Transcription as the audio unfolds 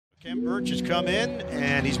Kem Birch has come in,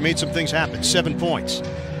 and he's made some things happen. 7 points.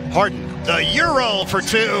 Harden, the Euro for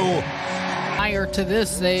 2. Prior to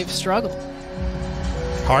this, they've struggled.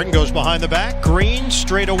 Harden goes behind the back. Green,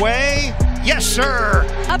 straight away. Yes, sir!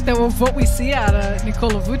 That was what we see out of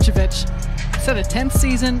Nikola Vucevic. It's at a 10th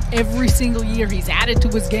season. Every single year, he's added to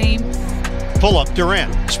his game. Pull up,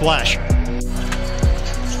 Durant. Splash.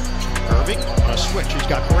 Irving on a switch. He's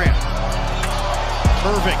got Grant.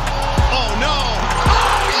 Irving. Oh, no!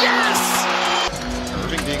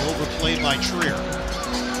 Irving being overplayed by Trier.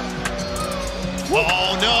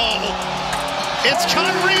 Oh no! It's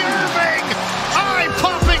Kyrie Irving!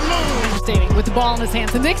 Eye-popping move! With the ball in his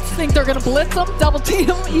hands. The Knicks think they're going to blitz him, double team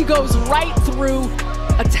him. He goes right through,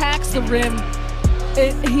 attacks the rim.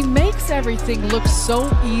 He makes everything look so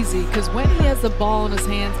easy because when he has the ball in his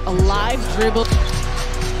hands, a live dribble.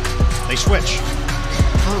 They switch.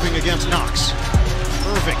 Irving against Knox.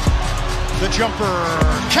 Irving. The jumper.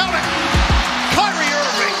 Count it! Kyrie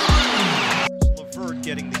Irving! LeVert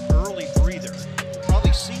getting the early breather.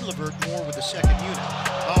 Probably see LeVert more with the second unit.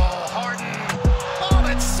 Oh, Harden! Oh,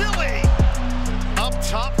 that's silly! Up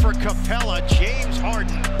top for Capella, James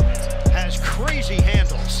Harden has crazy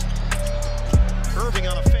handles. Irving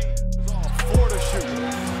on a fade. 4 to shoot.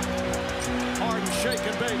 Harden shake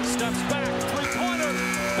and bake, steps back, three-pointer.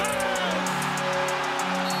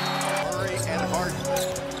 Murray and Harden.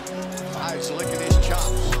 Ives licking his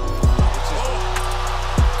chops.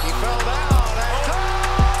 He fell down.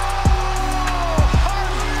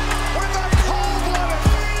 Harden with a cold-blooded.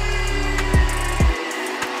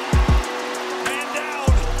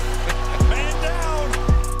 Man down.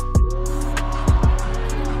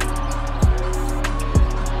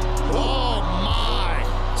 Oh my!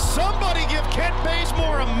 Somebody give Kent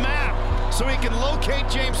Bazemore a map so he can locate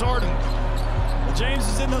James Harden. Well, James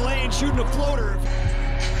is in the lane shooting a floater.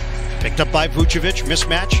 Picked up by Vucevic,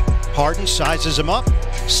 mismatch. Harden sizes him up.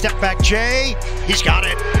 Step back Jay, he's got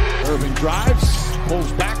it. Irving drives,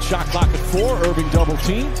 pulls back, shot clock at 4. Irving double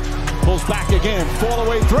team, pulls back again, fall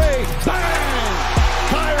away 3. Bang!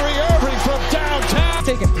 Kyrie Irving from downtown.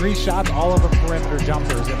 Taking 3 shots, all over perimeter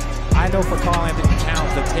jumpers. And I know for Karl-Anthony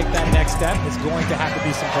Towns to take that next step, it's going to have to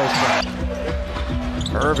be some post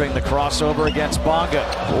play. Irving, the crossover against Bonga.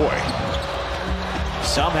 Boy.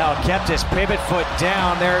 Somehow kept his pivot foot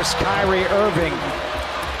down. There's Kyrie Irving.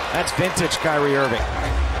 That's vintage Kyrie Irving.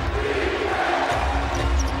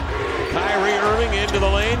 Kyrie Irving into the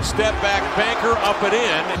lane, step back banker, up and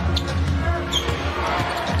in.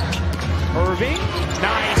 Irving,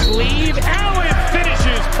 nice lead. Allen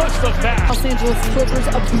finishes, push the foul. Los Angeles Clippers,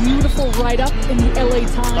 a beautiful write-up in the LA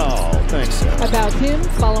Times. Oh, thanks. About him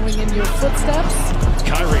following in your footsteps.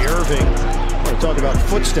 Kyrie Irving. We're talking about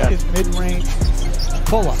footsteps. His mid-range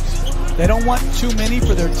pull-ups. They don't want too many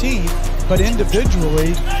for their team, but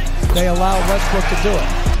individually, they allow Westbrook to do it.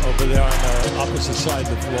 Over there on the opposite side of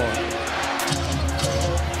the floor.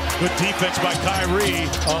 Good defense by Kyrie.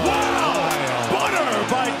 Wow! Butter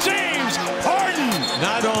by James Harden!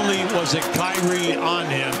 Not only was it Kyrie on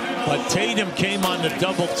him, but Tatum came on the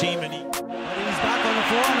double team and he's back on the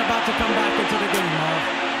floor and about to come back into the game, Marv.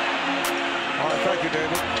 All right, thank you,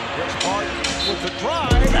 David. Here's Harden with the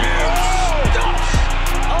drive.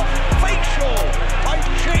 A facial by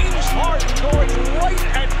James Harden going right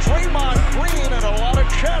at Draymond Green, and a lot of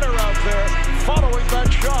chatter out there following that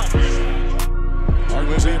shot.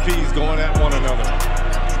 Harden and MVPs going at one another.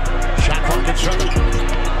 Shot clock at 7.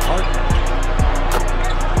 Harden.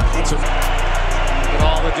 Look at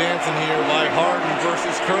all the dancing here by Harden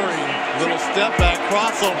versus Curry. Little step back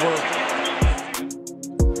crossover.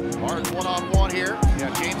 Harden's one-on-one here. Yeah,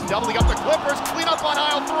 James doubling up the Clippers. Clean up on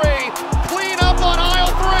aisle 3. Clean up on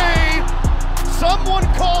aisle 3. Someone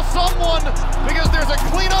call someone because there's a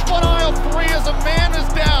cleanup on aisle 3 as a man is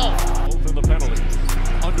down. Both in the penalty.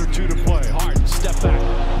 Under 2 to play. Harden step back.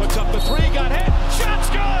 Puts up the 3. Got hit. Shot's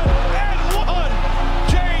good. And 1.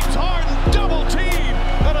 James Harden double team.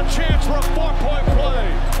 And a chance for a 4-point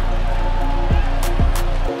play.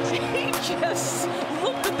 He just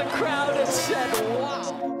looked at the crowd and said,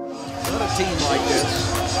 wow. Let a team like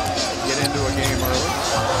this get into a game early.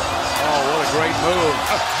 Oh, what a great move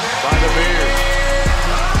by the Bears.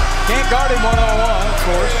 Can't guard him one-on-one, of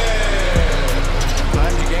course.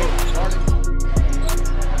 Time the game started.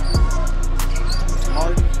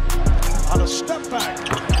 Harden on a step back.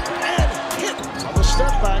 And hit on the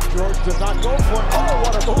step back. George did not go for it. Oh,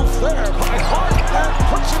 what a move there by Harden. And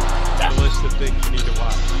puts it down. A list of things you need to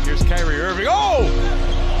watch. Here's Kyrie Irving. Oh!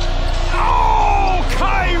 Oh,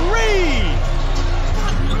 Kyrie!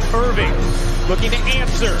 Irving looking to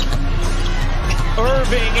answer.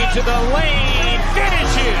 Irving into the lane,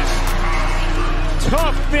 finishes.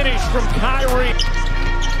 Tough finish from Kyrie.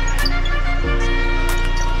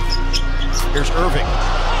 Here's Irving.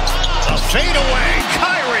 A fadeaway,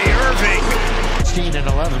 Kyrie Irving. 16 and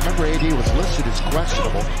 11. Remember, AD was listed as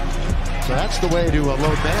questionable. So that's the way to load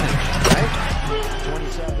manage, right?